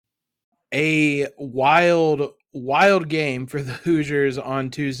A wild game for the Hoosiers on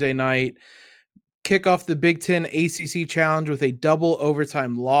Tuesday night. Kick off the Big Ten ACC Challenge with a double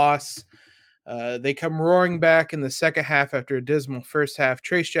overtime loss. They come roaring back in the second half after a dismal first half.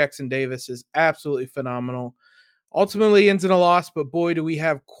 Trace Jackson Davis is absolutely phenomenal. Ultimately ends in a loss, but boy, do we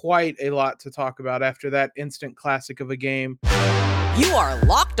have quite a lot to talk about after that instant classic of a game. You are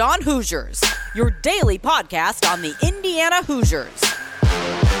Locked On Hoosiers, your daily podcast on the Indiana Hoosiers.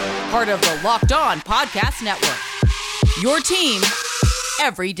 Part of the Locked On Podcast Network, your team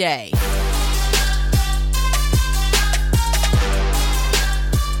every day.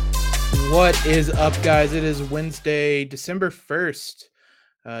 What is up, guys? It is Wednesday, December 1st.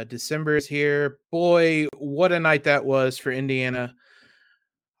 December is here. Boy, what a night that was for Indiana.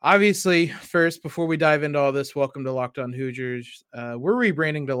 Obviously, first, before we dive into all this, welcome to Locked On Hoosiers. We're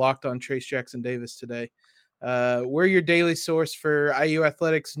rebranding to Locked On Trace Jackson Davis today. We're your daily source for IU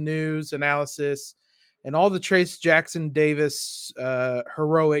athletics news, analysis, and all the Trace Jackson Davis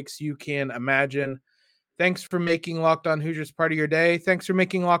heroics you can imagine. Thanks for making Locked On Hoosiers part of your day. Thanks for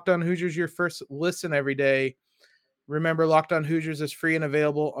making Locked On Hoosiers your first listen every day. Remember, Locked On Hoosiers is free and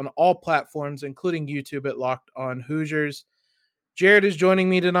available on all platforms, including YouTube at Locked On Hoosiers. Jared is joining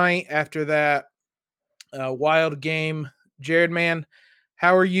me tonight after that wild game. Jared, man,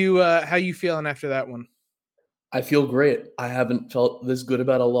 how are you? How you feeling after that one? I feel great. I haven't felt this good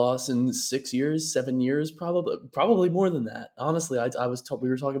about a loss in 6 years, 7 years, probably more than that. Honestly, we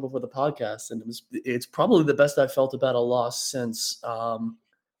were talking before the podcast, and it's probably the best I've felt about a loss since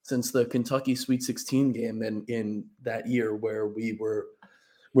the Kentucky Sweet 16 game in that year where we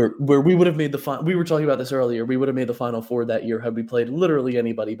would have made the final. We were talking about this earlier. We would have made the Final Four that year had we played literally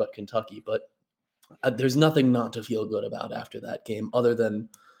anybody but Kentucky. But there's nothing not to feel good about after that game, other than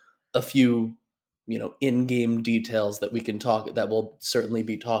a few in-game details that we'll certainly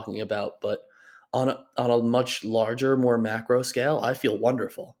be talking about, but on a much larger, more macro scale, I feel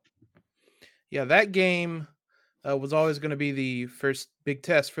wonderful. Yeah, that game was always going to be the first big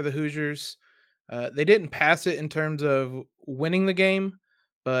test for the Hoosiers. They didn't pass it in terms of winning the game,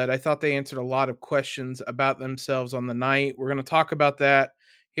 but I thought they answered a lot of questions about themselves on the night. We're going to talk about that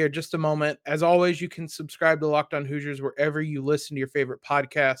here in just a moment. As always, you can subscribe to Locked On Hoosiers wherever you listen to your favorite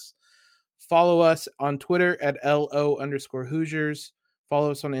podcasts. Follow us on Twitter at LO_Hoosiers.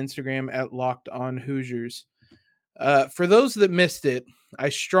 Follow us on Instagram at Locked On Hoosiers. For those that missed it, I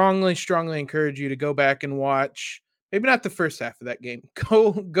strongly encourage you to go back and watch, maybe not the first half of that game.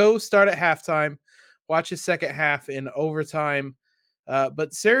 Go start at halftime, watch the second half in overtime.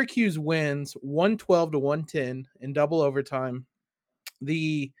 But Syracuse wins 112-110 in double overtime.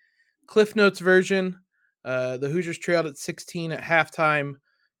 The Cliff Notes version, the Hoosiers trailed at 16 at halftime.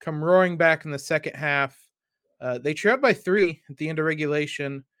 Come roaring back in the second half. They trailed by 3 at the end of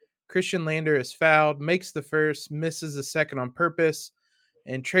regulation. Christian Lander is fouled, makes the first, misses the second on purpose.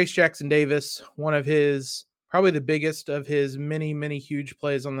 And Trace Jackson Davis, one of his, probably the biggest of his many, many huge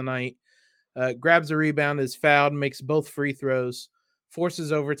plays on the night, grabs a rebound, is fouled, makes both free throws,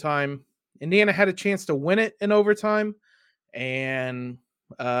 forces overtime. Indiana had a chance to win it in overtime and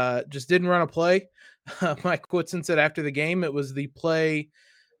just didn't run a play. Mike Woodson said after the game it was the play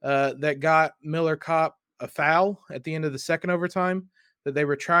that got Miller Kopp a foul at the end of the second overtime that they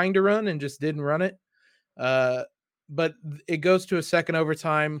were trying to run and just didn't run it. But it goes to a second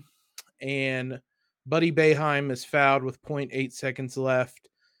overtime, and Buddy Boeheim is fouled with 0.8 seconds left.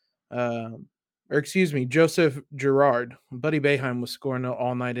 Joseph Girard. Buddy Boeheim was scoring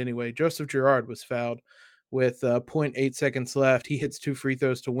all night anyway. Joseph Girard was fouled with 0.8 seconds left. He hits 2 free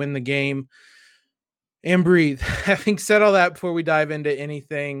throws to win the game. And breathe. Having said all that, before we dive into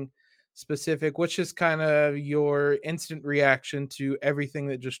anything specific, what's just kind of your instant reaction to everything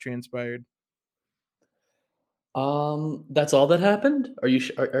that just transpired? That's all that happened. Are you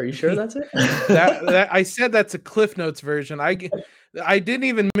sure that's it? that I said that's a Cliff Notes version. I didn't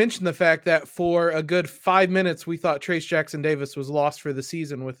even mention the fact that for a good 5 minutes we thought Trace Jackson Davis was lost for the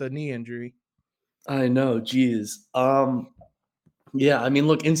season with a knee injury. I know, geez. Yeah, I mean,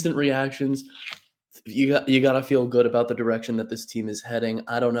 look, instant reactions. You got to feel good about the direction that this team is heading.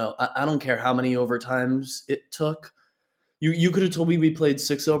 I don't know. I don't care how many overtimes it took. You could have told me we played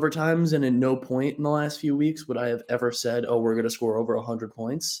 6 overtimes, and at no point in the last few weeks would I have ever said, "Oh, we're going to score over 100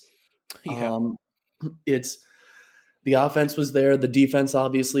 points." Yeah. It's the offense was there. The defense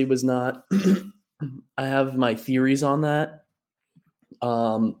obviously was not. I have my theories on that.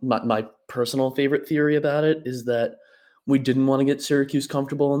 My personal favorite theory about it is that we didn't want to get Syracuse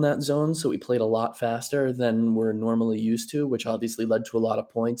comfortable in that zone, so we played a lot faster than we're normally used to, which obviously led to a lot of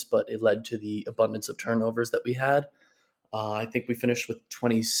points, but it led to the abundance of turnovers that we had. I think we finished with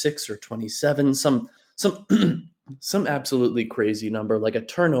 26 or 27, some some absolutely crazy number, like a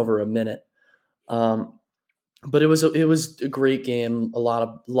turnover a minute. But it was a great game. A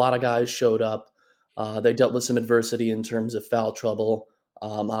lot of guys showed up. They dealt with some adversity in terms of foul trouble.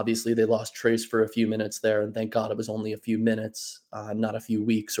 Obviously, they lost Trace for a few minutes there, and thank God it was only a few minutes, not a few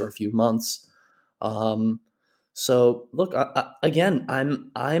weeks or a few months. So look, again,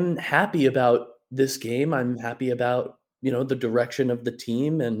 I'm happy about this game. I'm happy about the direction of the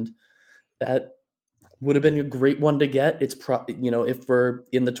team, and that would have been a great one to get. If we're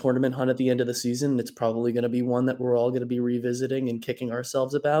in the tournament hunt at the end of the season, it's probably going to be one that we're all going to be revisiting and kicking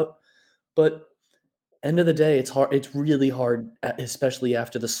ourselves about. But end of the day, it's hard. It's really hard, especially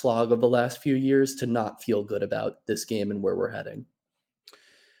after the slog of the last few years, to not feel good about this game and where we're heading.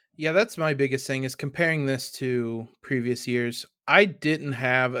 Yeah, that's my biggest thing is comparing this to previous years. I didn't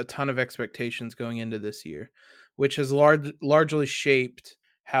have a ton of expectations going into this year, which has largely shaped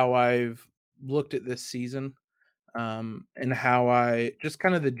how I've looked at this season, and how I just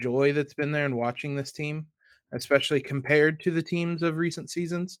kind of the joy that's been there in watching this team, especially compared to the teams of recent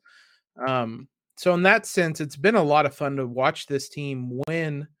seasons. So in that sense, it's been a lot of fun to watch this team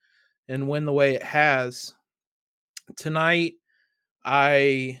win and win the way it has. Tonight,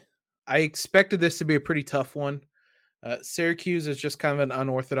 I I expected this to be a pretty tough one. Syracuse is just kind of an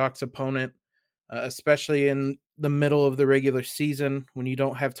unorthodox opponent, especially in the middle of the regular season when you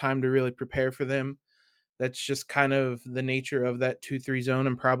don't have time to really prepare for them. That's just kind of the nature of that 2-3 zone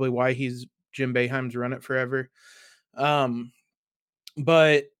and probably why he's Jim Boeheim's run it forever. Um,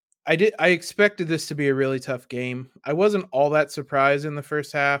 but I expected this to be a really tough game. I wasn't all that surprised in the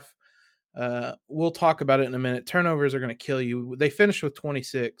first half. We'll talk about it in a minute. Turnovers are going to kill you. They finished with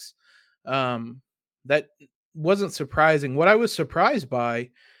 26. That wasn't surprising. What I was surprised by,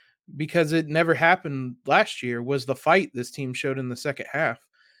 because it never happened last year, was the fight this team showed in the second half.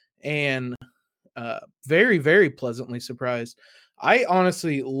 And very, very pleasantly surprised. I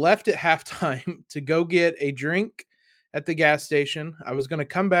honestly left at halftime to go get a drink at the gas station. I was going to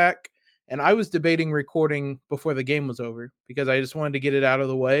come back, and I was debating recording before the game was over because I just wanted to get it out of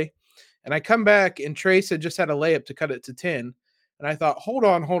the way. And I come back, and Trace had just had a layup to cut it to 10. And I thought, hold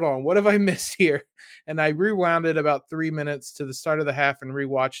on. What have I missed here? And I rewound it about 3 minutes to the start of the half and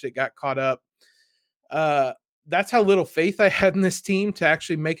rewatched it, got caught up. That's how little faith I had in this team to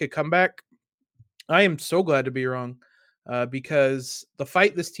actually make a comeback. I am so glad to be wrong, because the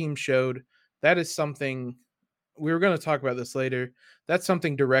fight this team showed, that is something we were going to talk about this later. That's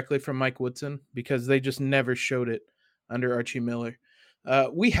something directly from Mike Woodson because they just never showed it under Archie Miller.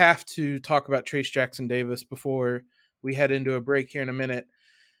 We have to talk about Trace Jackson Davis before we head into a break here in a minute.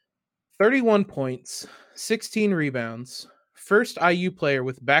 31 points, 16 rebounds, first IU player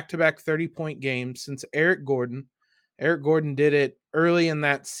with back-to-back 30-point games since Eric Gordon. Eric Gordon did it early in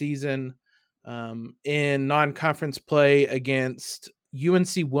that season in non-conference play against UNC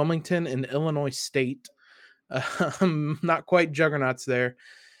Wilmington and Illinois State. Not quite juggernauts there.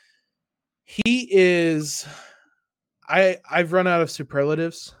 He is... I've run out of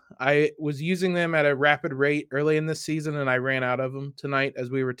superlatives. I was using them at a rapid rate early in this season, and I ran out of them tonight as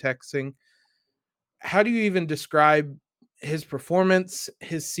we were texting. How do you even describe his performance,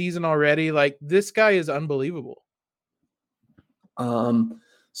 his season already? Like, this guy is unbelievable. So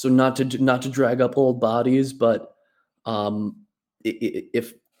not to drag up old bodies, but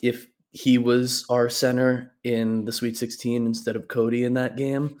if he was our center in the Sweet 16 instead of Cody in that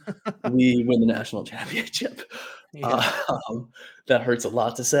game, we win the national championship. Yeah. That hurts a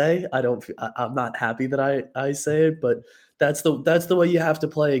lot to say. I'm not happy that I say it, but that's the way you have to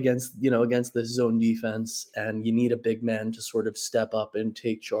play against this zone defense, and you need a big man to sort of step up and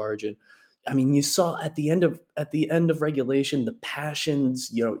take charge. And I mean, you saw at the end of regulation, the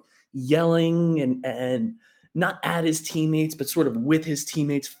passions, yelling and not at his teammates, but sort of with his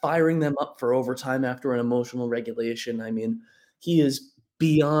teammates, firing them up for overtime after an emotional regulation. I mean, he is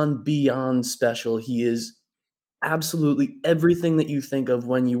beyond special. He is absolutely everything that you think of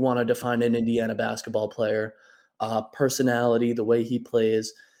when you want to define an Indiana basketball player. Personality, the way he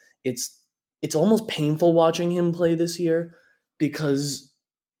plays. It's almost painful watching him play this year because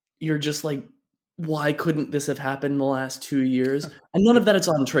you're just like, why couldn't this have happened in the last 2 years? And none of that is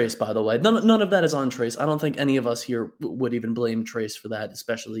on Trace, by the way. None of that is on Trace. I don't think any of us here would even blame Trace for that,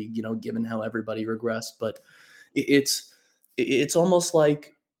 especially, given how everybody regressed. But it's almost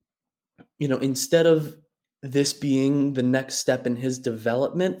like, instead of this being the next step in his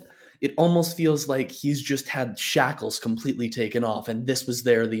development, it almost feels like he's just had shackles completely taken off, and this was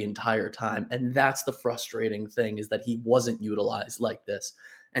there the entire time. And that's the frustrating thing, is that he wasn't utilized like this.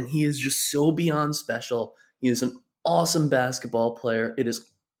 And he is just so beyond special. He is an awesome basketball player. It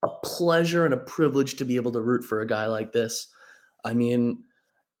is a pleasure and a privilege to be able to root for a guy like this. I mean,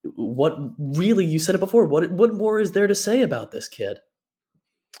 what really, you said it before, what more is there to say about this kid?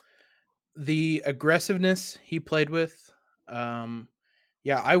 The aggressiveness he played with. Um,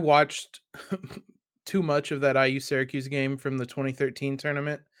 yeah, I watched too much of that IU Syracuse game from the 2013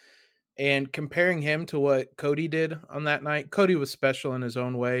 tournament, and comparing him to what Cody did on that night. Cody was special in his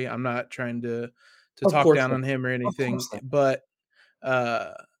own way. I'm not trying to Of talk course down not. on him or Of anything, course not. but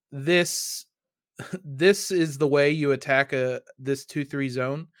uh, this this is the way you attack this 2-3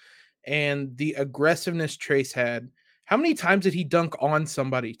 zone, and the aggressiveness Trace had. How many times did he dunk on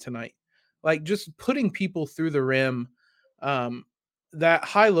somebody tonight? Like, just putting people through the rim. Um, that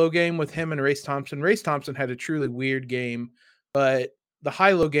high-low game with him and Race Thompson. Race Thompson had a truly weird game, but the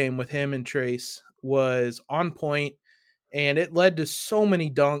high-low game with him and Trace was on point, and it led to so many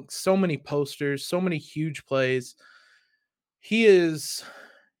dunks, so many posters, so many huge plays. He is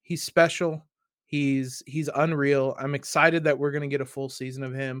he's special. He's unreal. I'm excited that we're going to get a full season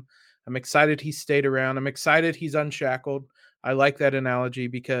of him. I'm excited he stayed around. I'm excited he's unshackled. I like that analogy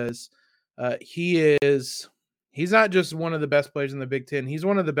because he's not just one of the best players in the Big Ten. He's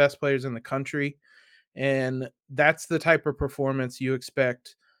one of the best players in the country, and that's the type of performance you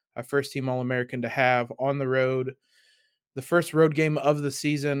expect a first team All American to have on the road. The first road game of the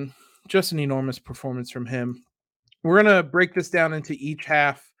season, just an enormous performance from him. We're going to break this down into each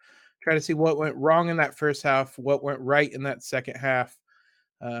half, try to see what went wrong in that first half, what went right in that second half.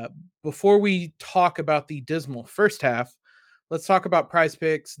 Uh, Before we talk about the dismal first half, let's talk about Prize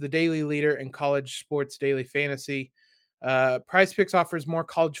Picks, the daily leader in college sports daily fantasy. Prize Picks offers more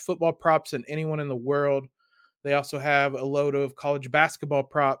college football props than anyone in the world. They also have a load of college basketball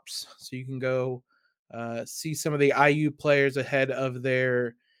props, so you can go see some of the IU players ahead of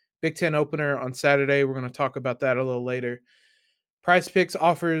their Big Ten opener on Saturday. We're going to talk about that a little later. Prize Picks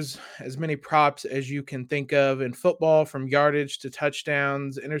offers as many props as you can think of in football, from yardage to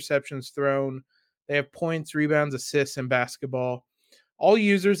touchdowns, interceptions thrown. They have points, rebounds, assists in basketball. All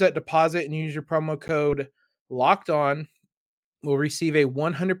users that deposit and use your promo code Locked On will receive a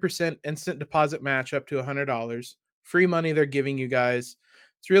 100% instant deposit match up to $100. Free money they're giving you guys.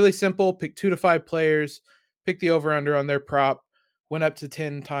 It's really simple. Pick 2 to 5 players, pick the over under on their prop, win up to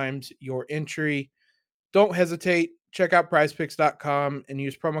 10 times your entry. Don't hesitate. Check out prizepicks.com and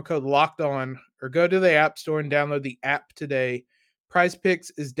use promo code Locked On, or go to the App Store and download the app today. Prize Picks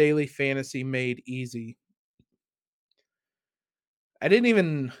is daily fantasy made easy. I didn't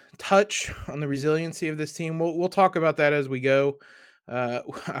even touch on the resiliency of this team. We'll talk about that as we go.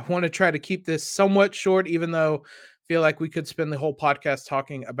 I want to try to keep this somewhat short, even though I feel like we could spend the whole podcast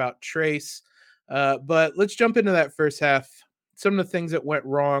talking about Trace. But let's jump into that first half. Some of the things that went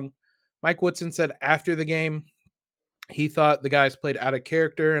wrong. Mike Woodson said after the game, he thought the guys played out of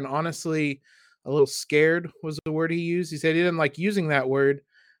character, and honestly, a little scared was the word he used. He said he didn't like using that word,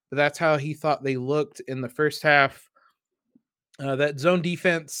 but that's how he thought they looked in the first half. That zone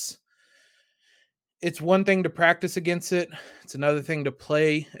defense, it's one thing to practice against it. It's another thing to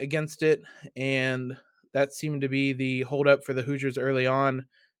play against it. And that seemed to be the holdup for the Hoosiers early on.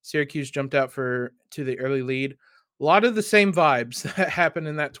 Syracuse jumped out to the early lead. A lot of the same vibes that happened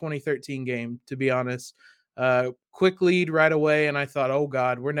in that 2013 game, to be honest. Quick lead right away, and I thought, oh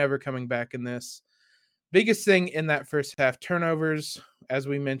God, we're never coming back in this. Biggest thing in that first half, turnovers, as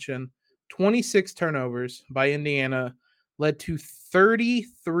we mentioned, 26 turnovers by Indiana led to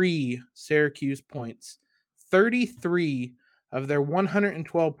 33 Syracuse points. 33 of their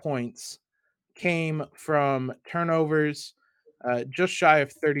 112 points came from turnovers, just shy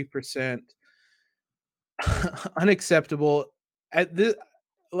of 30%. Unacceptable. At this,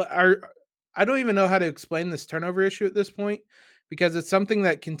 I don't even know how to explain this turnover issue at this point, because it's something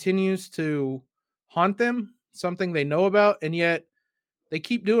that continues to haunt them, something they know about, and yet they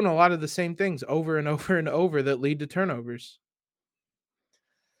keep doing a lot of the same things over and over and over that lead to turnovers.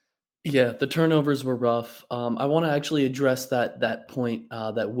 Yeah, the turnovers were rough. I want to actually address that point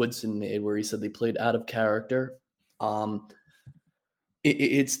that Woodson made, where he said they played out of character. Um,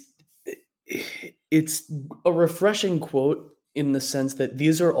 it's it's a refreshing quote in the sense that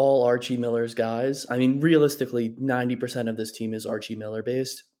these are all Archie Miller's guys. I mean, realistically, 90% of this team is Archie Miller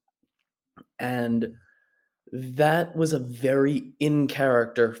based, and that was a very in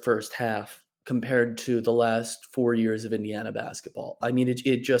character first half compared to the last 4 years of Indiana basketball. I mean,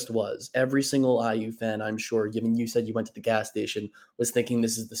 it just was. Every single IU fan, I'm sure, given you said you went to the gas station, was thinking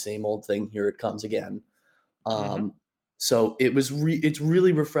this is the same old thing. Here it comes again. Mm-hmm. So it's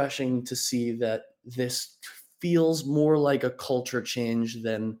really refreshing to see that this feels more like a culture change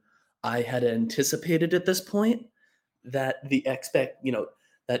than I had anticipated at this point. that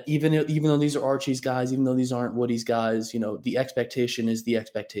that even though these are Archie's guys, even though these aren't Woody's guys, the expectation is the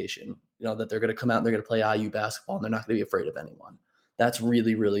expectation, that they're going to come out and they're going to play IU basketball and they're not going to be afraid of anyone. That's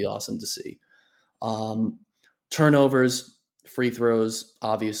really, really awesome to see. Turnovers, free throws,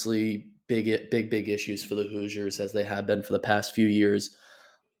 obviously big issues for the Hoosiers, as they have been for the past few years.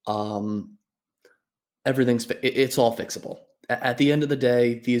 It's all fixable. At the end of the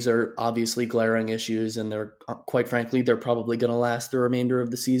day, these are obviously glaring issues, and they're quite frankly, they're probably going to last the remainder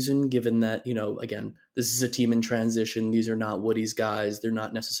of the season, given that, again, this is a team in transition. These are not Woody's guys. They're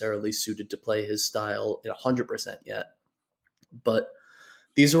not necessarily suited to play his style 100% yet. But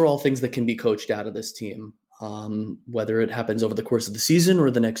these are all things that can be coached out of this team. Whether it happens over the course of the season or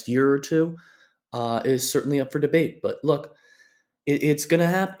the next year or two is certainly up for debate. But look, it's going to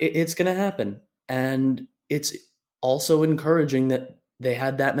happen. It's going to happen. And it's also encouraging that they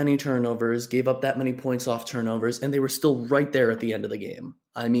had that many turnovers, gave up that many points off turnovers, and they were still right there at the end of the game.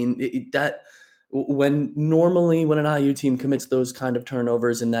 I mean, when an IU team commits those kind of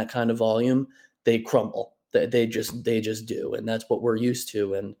turnovers in that kind of volume, they crumble. They just do, and that's what we're used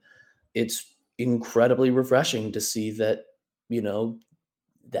to. And it's incredibly refreshing to see that,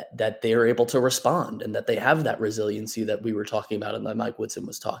 that they are able to respond and that they have that resiliency that we were talking about and that Mike Woodson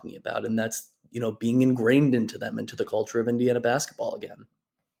was talking about. And that's, being ingrained into them, into the culture of Indiana basketball again.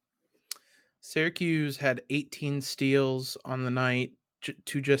 Syracuse had 18 steals on the night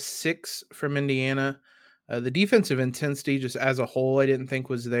to just 6 from Indiana. The defensive intensity just as a whole, I didn't think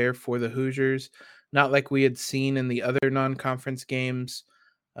was there for the Hoosiers. Not like we had seen in the other non-conference games.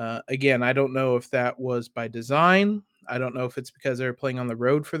 Again, I don't know if that was by design. I don't know if it's because they were playing on the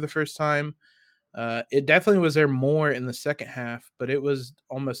road for the first time. It definitely was there more in the second half, but it was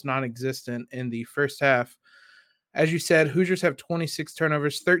almost non-existent in the first half. As you said, Hoosiers have 26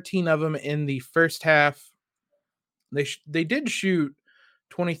 turnovers, 13 of them in the first half. They did shoot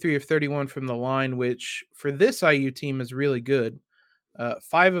 23 of 31 from the line, which for this IU team is really good.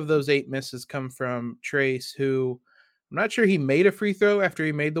 5 of those 8 misses come from Trace, who I'm not sure he made a free throw after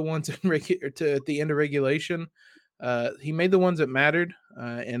he made the ones at the end of regulation. He made the ones that mattered,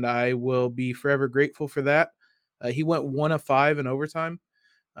 and I will be forever grateful for that. He went 1 of 5 in overtime.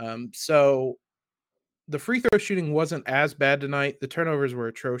 So the free throw shooting wasn't as bad tonight. The turnovers were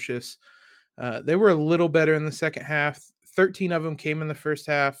atrocious. They were a little better in the second half. 13 of them came in the first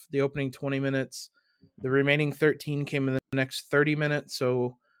half, the opening 20 minutes. The remaining 13 came in the next 30 minutes,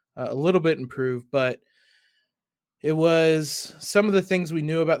 so a little bit improved. But it was some of the things we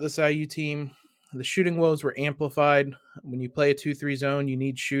knew about this IU team. The shooting woes were amplified. When you play a 2-3 zone, you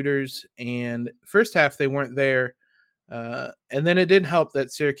need shooters. And first half, they weren't there. And then it didn't help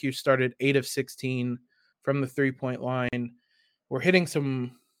that Syracuse started 8 of 16 from the three-point line. We're hitting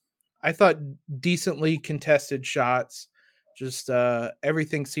some, I thought, decently contested shots. Just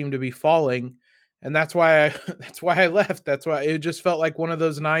everything seemed to be falling. And that's why I left. That's why it just felt like one of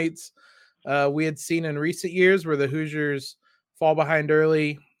those nights we had seen in recent years where the Hoosiers fall behind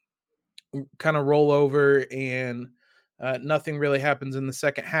early, kind of roll over, and nothing really happens in the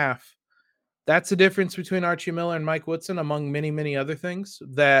second half. That's the difference between Archie Miller and Mike Woodson, among many, many other things,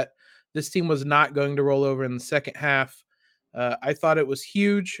 that this team was not going to roll over in the second half. I thought it was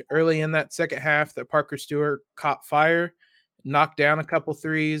huge early in that second half that Parker Stewart caught fire, knocked down a couple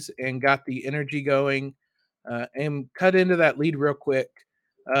threes, and got the energy going and cut into that lead real quick.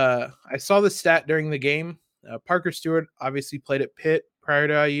 I saw the stat during the game. Parker Stewart obviously played at Pitt prior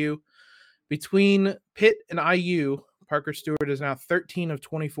to IU. Between Pitt and IU, Parker Stewart is now 13 of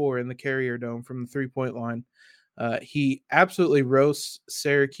 24 in the Carrier Dome from the three-point line. He absolutely roasts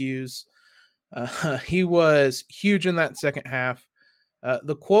Syracuse. He was huge in that second half.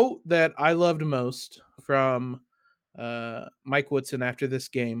 The quote that I loved most from Mike Woodson after this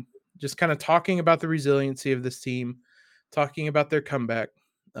game, just kind of talking about the resiliency of this team, talking about their comeback.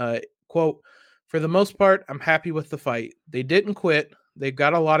 Quote, "For the most part, I'm happy with the fight. They didn't quit. They've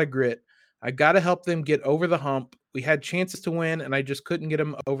got a lot of grit. I got to help them get over the hump. We had chances to win, and I just couldn't get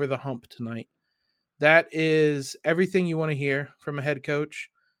them over the hump tonight." That is everything you want to hear from a head coach,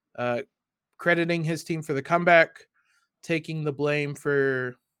 crediting his team for the comeback, taking the blame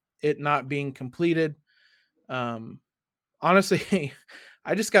for it not being completed. Honestly,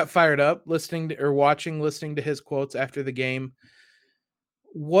 I just got fired up listening to his quotes after the game.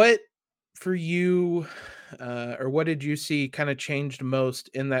 What for you, or what did you see kind of changed most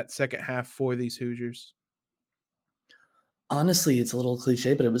in that second half for these Hoosiers? Honestly, it's a little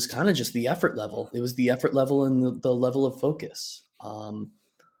cliche, but it was kind of just the effort level. It was the effort level and the level of focus.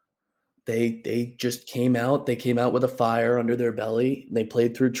 They just came out. They came out with a fire under their belly. They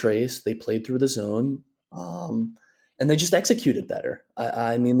played through Trace. They played through the zone. and they just executed better.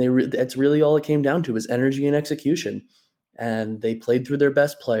 I mean, that's really all it came down to, is energy and execution. And they played through their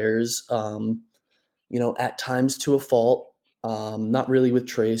best players, at times to a fault. Not really with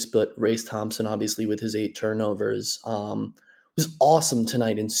Trace, but Race Thompson, obviously, with his 8 turnovers. Was awesome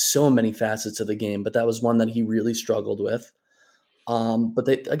tonight in so many facets of the game, but that was one that he really struggled with. But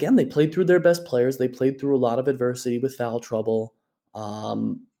they played through their best players. They played through a lot of adversity with foul trouble.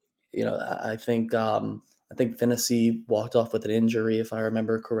 Um, I think Finney walked off with an injury, if I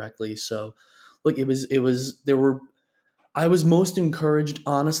remember correctly. So, look, I was most encouraged,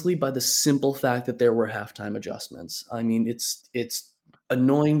 honestly, by the simple fact that there were halftime adjustments. I mean, it's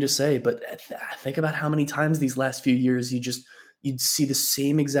annoying to say, but think about how many times these last few years you'd see the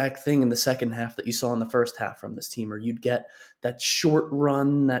same exact thing in the second half that you saw in the first half from this team, or you'd get that short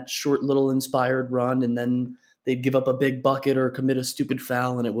run, that short little inspired run, and then they'd give up a big bucket or commit a stupid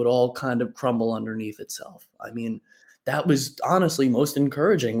foul, and it would all kind of crumble underneath itself. I mean, that was honestly most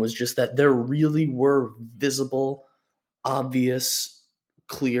encouraging, was just that there really were visible, obvious,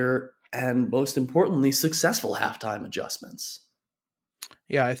 clear, and most importantly, successful halftime adjustments.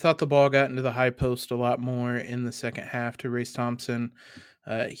 Yeah, I thought the ball got into the high post a lot more in the second half to Race Thompson.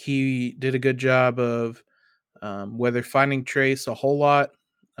 He did a good job of whether finding Trace a whole lot.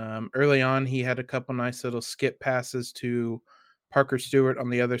 Early on, he had a couple nice little skip passes to Parker Stewart on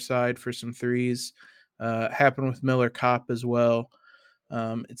the other side for some threes. Happened with Miller Kopp as well.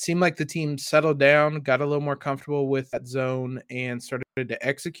 It seemed like the team settled down, got a little more comfortable with that zone, and started to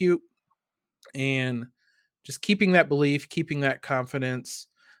execute. And just keeping that belief, keeping that confidence,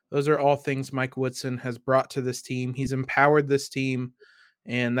 those are all things Mike Woodson has brought to this team. He's empowered this team,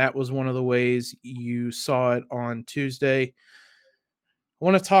 and that was one of the ways you saw it on Tuesday. I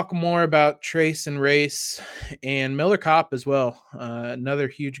want to talk more about Trace and Race and Miller Kopp as well. Another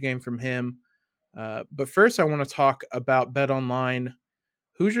huge game from him. But first, I want to talk about BetOnline.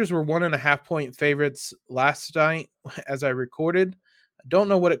 Hoosiers were 1.5-point favorites last night as I recorded. I don't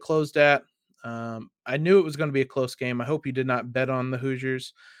know what it closed at. I knew it was going to be a close game. I hope you did not bet on the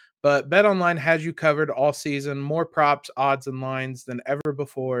Hoosiers. But BetOnline has you covered all season. More props, odds, and lines than ever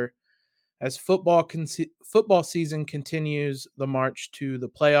before. As football season continues the march to the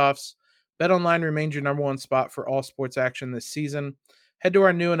playoffs, BetOnline remains your number one spot for all sports action this season. Head to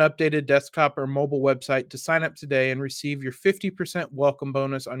our new and updated desktop or mobile website to sign up today and receive your 50% welcome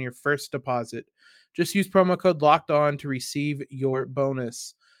bonus on your first deposit. Just use promo code LOCKEDON to receive your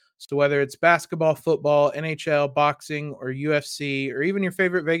bonus. So whether it's basketball, football, NHL, boxing, or UFC, or even your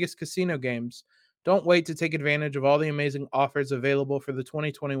favorite Vegas casino games, don't wait to take advantage of all the amazing offers available for the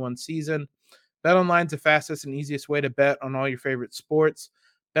 2021 season. BetOnline is the fastest and easiest way to bet on all your favorite sports.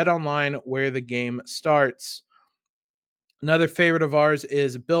 BetOnline, where the game starts. Another favorite of ours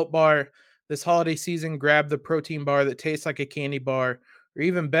is Built Bar. This holiday season, grab the protein bar that tastes like a candy bar, or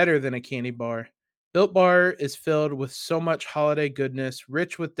even better than a candy bar. Built Bar is filled with so much holiday goodness,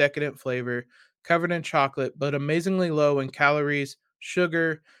 rich with decadent flavor, covered in chocolate, but amazingly low in calories,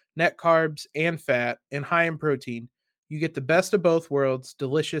 sugar, net carbs, and fat, and high in protein. You get the best of both worlds,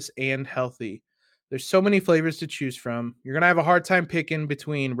 delicious and healthy. There's so many flavors to choose from. You're going to have a hard time picking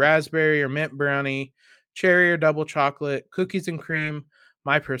between raspberry or mint brownie, cherry or double chocolate, cookies and cream,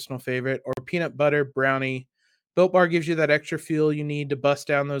 my personal favorite, or peanut butter brownie. Built Bar gives you that extra fuel you need to bust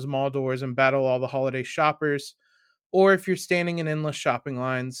down those mall doors and battle all the holiday shoppers. Or if you're standing in endless shopping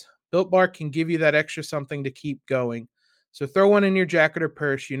lines, Built Bar can give you that extra something to keep going. So throw one in your jacket or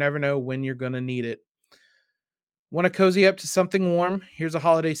purse. You never know when you're going to need it. Want to cozy up to something warm? Here's a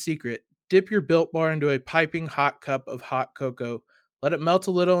holiday secret. Dip your Built Bar into a piping hot cup of hot cocoa. Let it melt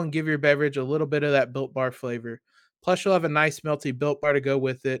a little and give your beverage a little bit of that Built Bar flavor. Plus, you'll have a nice melty Built Bar to go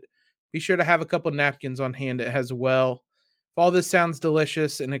with it. Be sure to have a couple napkins on hand as well. If all this sounds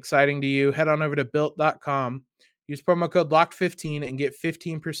delicious and exciting to you, head on over to Built.com. Use promo code LOCKED15 and get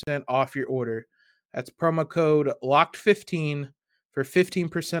 15% off your order. That's promo code LOCKED15 for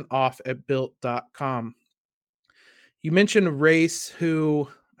 15% off at Built.com. You mentioned Race, who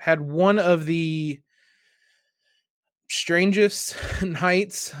had one of the strangest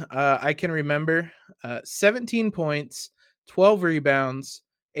nights I can remember. 17 points, 12 rebounds,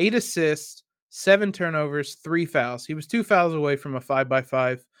 8 assists, 7 turnovers, 3 fouls. He was 2 fouls away from a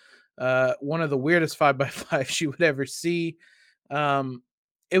 5x5. One of the weirdest 5x5 you would ever see.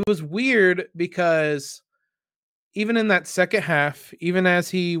 It was weird because even in that second half, even as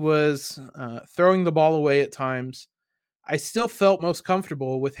he was throwing the ball away at times, I still felt most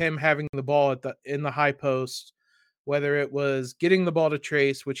comfortable with him having the ball in the high post, whether it was getting the ball to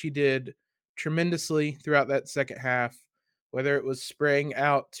Trace, which he did tremendously throughout that second half, whether it was spraying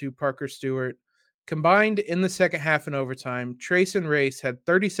out to Parker Stewart, combined in the second half and overtime, Trace and Race had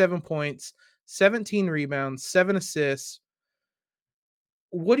 37 points, 17 rebounds, 7 assists.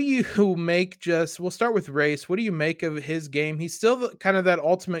 What do you make we'll start with Race. What do you make of his game? He's still kind of that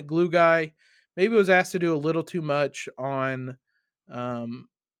ultimate glue guy. Maybe was asked to do a little too much on um,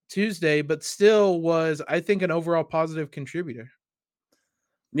 Tuesday, but still was, I think, an overall positive contributor.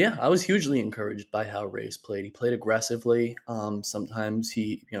 Yeah, I was hugely encouraged by how Race played. He played aggressively. Sometimes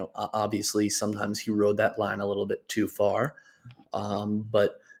he, obviously, sometimes he rode that line a little bit too far.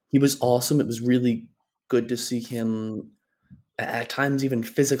 But he was awesome. It was really good to see him at times even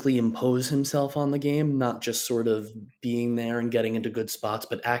physically impose himself on the game, not just sort of being there and getting into good spots,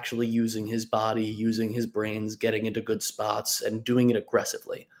 but actually using his body, using his brains, getting into good spots, and doing it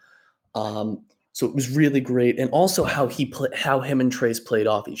aggressively. So it was really great, and also how him and Trace played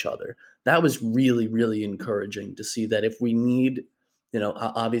off each other. That was really, really encouraging to see that if we need,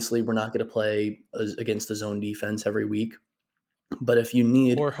 obviously we're not going to play against the zone defense every week, but if you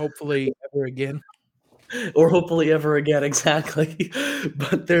need, Or hopefully ever again. or hopefully ever again, exactly.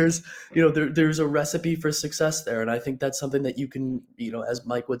 But there's a recipe for success there, and I think that's something that you can, as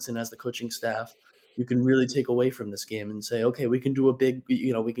Mike Woodson, as the coaching staff, you can really take away from this game and say, okay, we can do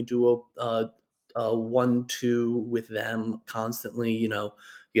we can do a 1-2 with them constantly.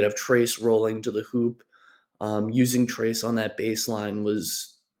 You'd have Trace rolling to the hoop. Using Trace on that baseline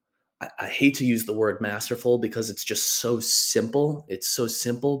was, I hate to use the word masterful because it's just so simple. It's so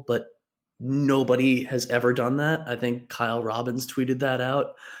simple, but nobody has ever done that. I think Kyle Robbins tweeted that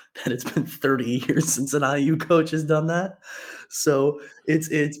out, that it's been 30 years since an IU coach has done that. So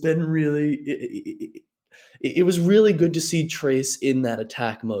it's been really, it was really good to see Trace in that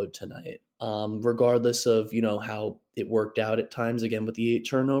attack mode tonight, regardless of, how it worked out at times, again, with the 8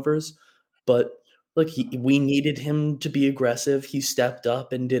 turnovers. But look, we needed him to be aggressive. He stepped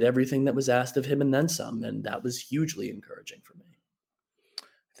up and did everything that was asked of him and then some, and that was hugely encouraging for me.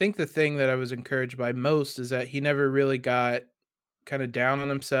 I think the thing that I was encouraged by most is that he never really got kind of down on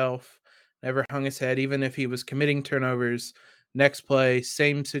himself, never hung his head, even if he was committing turnovers. Next play,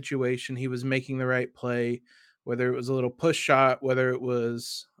 same situation. He was making the right play, whether it was a little push shot, whether it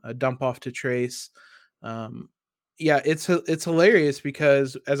was a dump off to Trace. Yeah, it's hilarious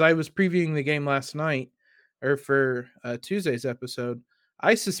because as I was previewing the game last night, or for Tuesday's episode,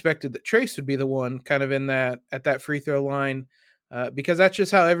 I suspected that Trace would be the one kind of at that free throw line, because that's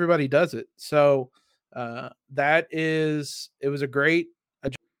just how everybody does it. So it was a great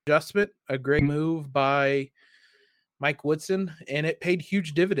adjustment, a great move by Mike Woodson, and it paid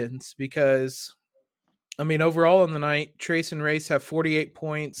huge dividends because, I mean, overall in the night, Trace and Race have 48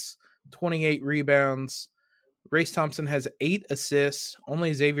 points, 28 rebounds. Race Thompson has 8 assists.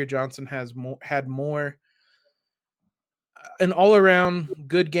 Only Xavier Johnson had more. An all-around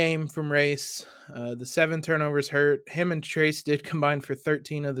good game from Race. The 7 turnovers hurt. Him and Trace did combine for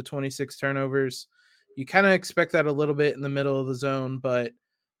 13 of the 26 turnovers. You kind of expect that a little bit in the middle of the zone, but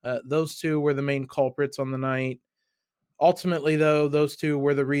those two were the main culprits on the night. Ultimately, though, those two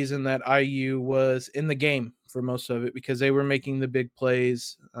were the reason that IU was in the game for most of it because they were making the big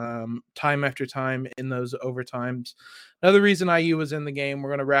plays time after time in those overtimes. Another reason IU was in the game,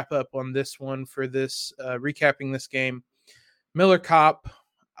 we're going to wrap up on this one for this, recapping this game. Miller Kopp,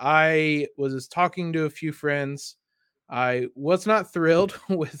 I was talking to a few friends. I was not thrilled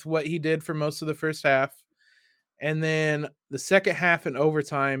with what he did for most of the first half. And then the second half and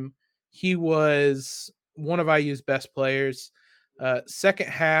overtime, he was one of IU's best players. Second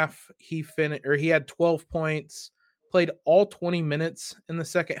half, he had 12 points, played all 20 minutes in the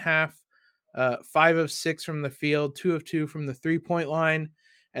second half, 5 of 6 from the field, 2 of 2 from the 3-point line,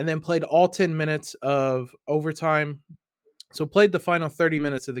 and then played all 10 minutes of overtime. So played the final 30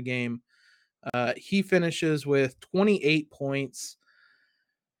 minutes of the game. He finishes with 28 points.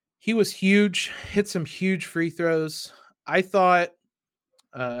 He was huge, hit some huge free throws. I thought,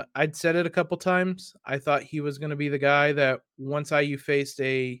 I'd said it a couple times, I thought he was going to be the guy that once IU faced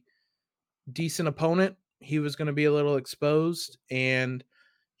a decent opponent, he was going to be a little exposed and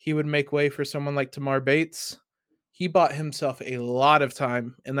he would make way for someone like Tamar Bates. He bought himself a lot of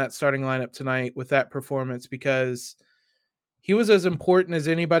time in that starting lineup tonight with that performance because he was as important as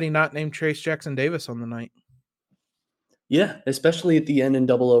anybody not named Trace Jackson Davis on the night. Yeah, especially at the end in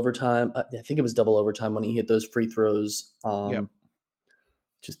double overtime. I think it was double overtime when he hit those free throws. Yep.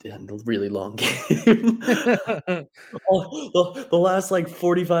 Just a really long game. The last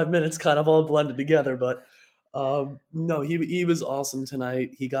 45 minutes kind of all blended together, but no, he was awesome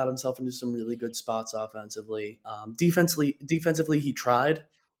tonight. He got himself into some really good spots offensively. Defensively, he tried.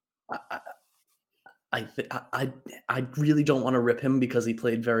 I really don't want to rip him because he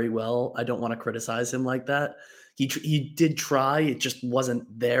played very well. I don't want to criticize him like that. He did try. It just wasn't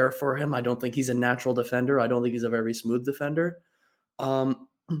there for him. I don't think he's a natural defender. I don't think he's a very smooth defender. Um,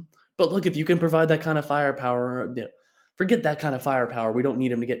 but look, if you can provide that kind of firepower, forget that kind of firepower. We don't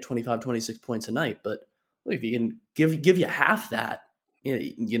need him to get 25, 26 points a night. But look, if he can give you half that,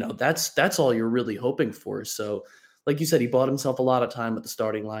 that's all you're really hoping for. So, like you said, he bought himself a lot of time with the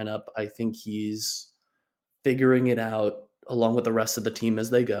starting lineup. I think he's figuring it out along with the rest of the team as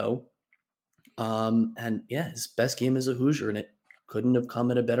they go. And yeah, his best game as a Hoosier, and it couldn't have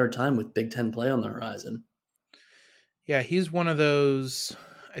come at a better time with Big Ten play on the horizon. Yeah, he's one of those.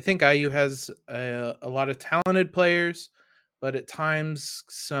 I think IU has a lot of talented players, but at times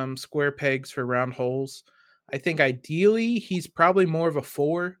some square pegs for round holes. I think ideally he's probably more of a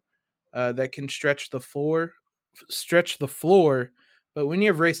 4 that can stretch the floor. But when you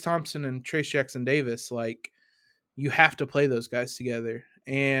have Race Thompson and Trace Jackson Davis, like, you have to play those guys together.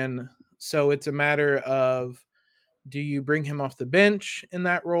 And so it's a matter of, do you bring him off the bench in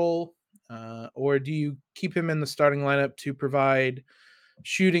that role, or do you keep him in the starting lineup to provide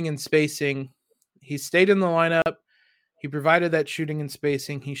shooting and spacing? He stayed in the lineup. He provided that shooting and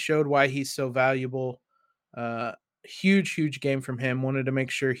spacing. He showed why he's so valuable. Huge game from him. Wanted to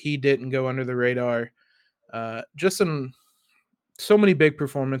make sure he didn't go under the radar. Just so many big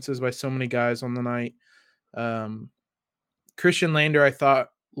performances by so many guys on the night. Christian Lander, I thought,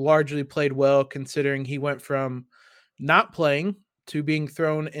 largely played well, considering he went from not playing to being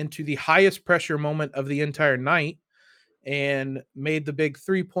thrown into the highest pressure moment of the entire night and made the big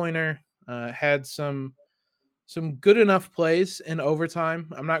 3-pointer. Had some good enough plays in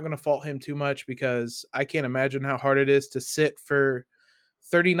overtime. I'm not going to fault him too much because I can't imagine how hard it is to sit for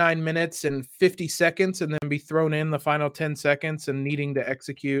 39 minutes and 50 seconds and then be thrown in the final 10 seconds and needing to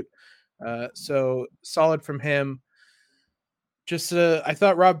execute. So solid from him. Just I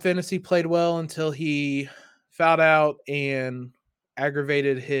thought Rob Fennessy played well until he fouled out and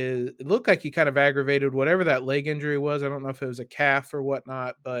it looked like he kind of aggravated whatever that leg injury was. I don't know if it was a calf or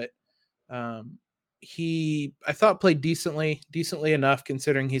whatnot, but I thought played decently enough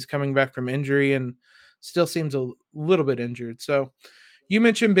considering he's coming back from injury and still seems a little bit injured. So you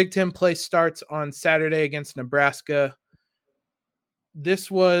mentioned Big Ten play starts on Saturday against Nebraska.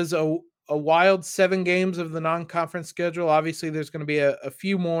 This was a wild 7 games of the non-conference schedule. Obviously, there's going to be a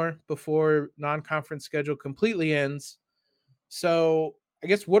few more before non-conference schedule completely ends. So I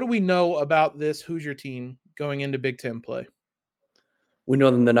guess, what do we know about this Hoosier team going into Big Ten play? We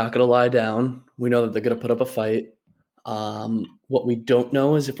know that they're not going to lie down. We know that they're going to put up a fight. What we don't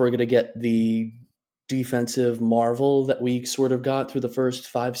know is if we're going to get the defensive marvel that we sort of got through the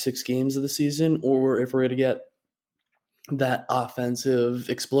first 5-6 games of the season, or if we're going to get that offensive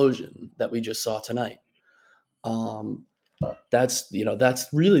explosion that we just saw tonight. That's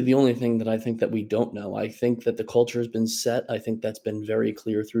really the only thing that I think that we don't know. I think that the culture has been set. I think that's been very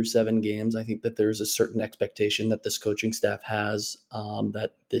clear through 7 games. I think that there's a certain expectation that this coaching staff has,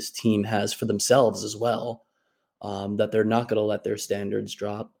 that this team has for themselves as well, that they're not going to let their standards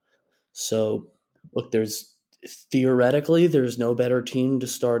drop. So look, theoretically, there's no better team to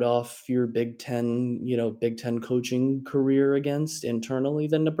start off your Big Ten coaching career against internally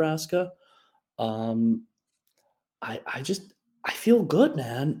than Nebraska. I feel good,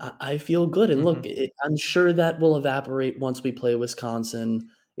 man. I feel good. And look, I'm sure that will evaporate once we play Wisconsin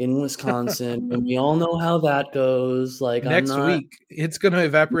in Wisconsin, and we all know how that goes. Like, next week, it's going to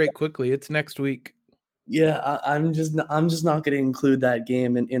evaporate quickly. It's next week. Yeah, I'm just not going to include that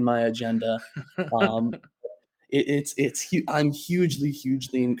game in my agenda. I'm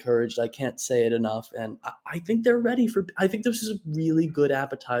hugely encouraged. I can't say it enough. And I think they're ready I think this is a really good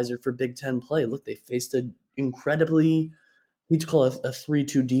appetizer for Big Ten play. Look, they faced an incredibly, we need to call it a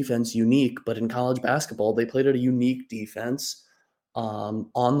 3-2 defense unique, but in college basketball, they played at a unique defense on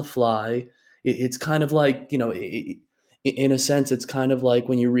the fly. It's kind of like, in a sense, it's kind of like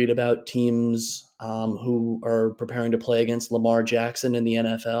when you read about teams who are preparing to play against Lamar Jackson in the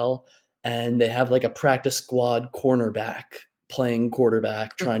NFL, and they have like a practice squad cornerback playing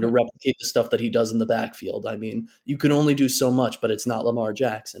quarterback, trying to replicate the stuff that he does in the backfield. I mean, you can only do so much, but it's not Lamar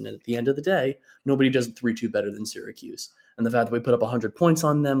Jackson. And at the end of the day, nobody does 3-2 better than Syracuse. And the fact that we put up 100 points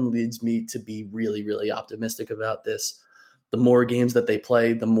on them leads me to be really optimistic about this. The more games that they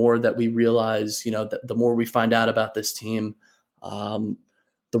play, the more that we realize, that the more we find out about this team. The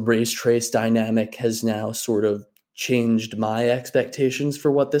Race Trace dynamic has now sort of changed my expectations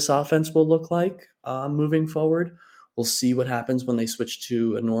for what this offense will look like moving forward. We'll see what happens when they switch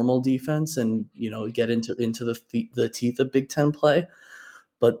to a normal defense and get into the teeth of Big Ten play.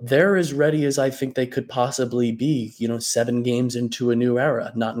 but they're as ready as I think they could possibly be, 7 games into a new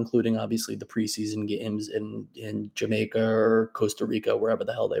era, not including obviously the preseason games in Jamaica or Costa Rica, wherever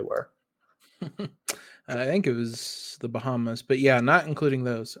the hell they were. I think it was the Bahamas, but yeah, not including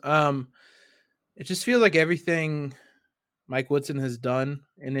those. It just feels like everything Mike Woodson has done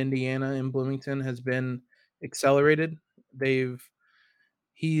in Indiana and Bloomington has been accelerated.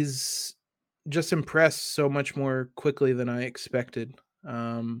 He's just impressed so much more quickly than I expected.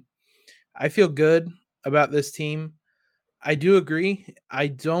 I feel good about this team. I do agree. I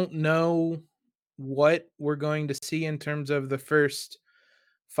don't know what we're going to see in terms of the first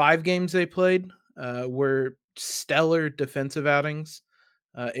 5 games they played. Were stellar defensive outings,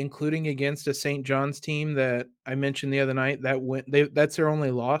 including against a St. John's team that I mentioned the other night. That's their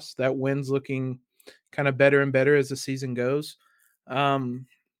only loss. That win's looking kind of better and better as the season goes.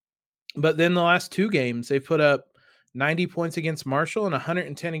 But then the last 2 games, they put up 90 points against Marshall and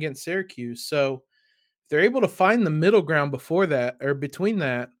 110 against Syracuse. So if they're able to find the middle ground before that or between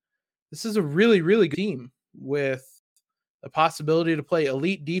that, this is a really, really good team with the possibility to play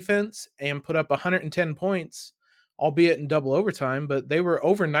elite defense and put up 110 points, albeit in double overtime, but they were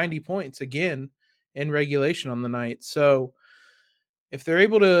over 90 points again in regulation on the night. So if they're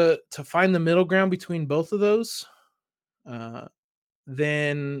able to find the middle ground between both of those,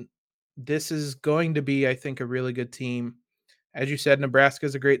 then this is going to be, I think, a really good team. As you said, Nebraska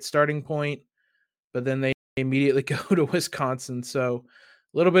is a great starting point, but then they immediately go to Wisconsin. So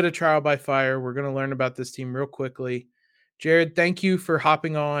a little bit of trial by fire. We're going to learn about this team real quickly. Jared, thank you for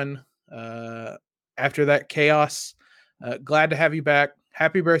hopping on after that chaos. Glad to have you back.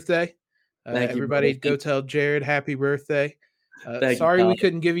 Happy birthday. Everybody go tell Jared happy birthday. Sorry we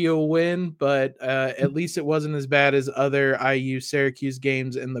couldn't give you a win, but at least it wasn't as bad as other IU Syracuse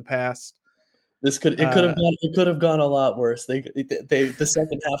games in the past. It could have gone a lot worse. The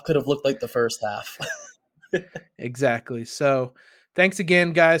second half could have looked like the first half. Exactly. So thanks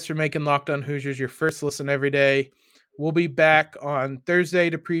again, guys, for making Locked On Hoosiers your first listen every day. We'll be back on Thursday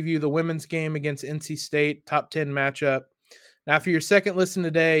to preview the women's game against NC State, top 10 matchup. Now, for your second listen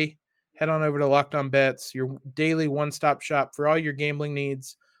today, head on over to Locked On Bets, your daily one-stop shop for all your gambling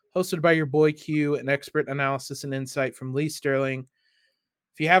needs, hosted by your boy Q, and expert analysis and insight from Lee Sterling.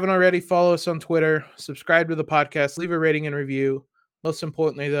 If you haven't already, follow us on Twitter, subscribe to the podcast, leave a rating and review. Most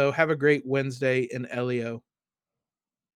importantly, though, have a great Wednesday in LEO.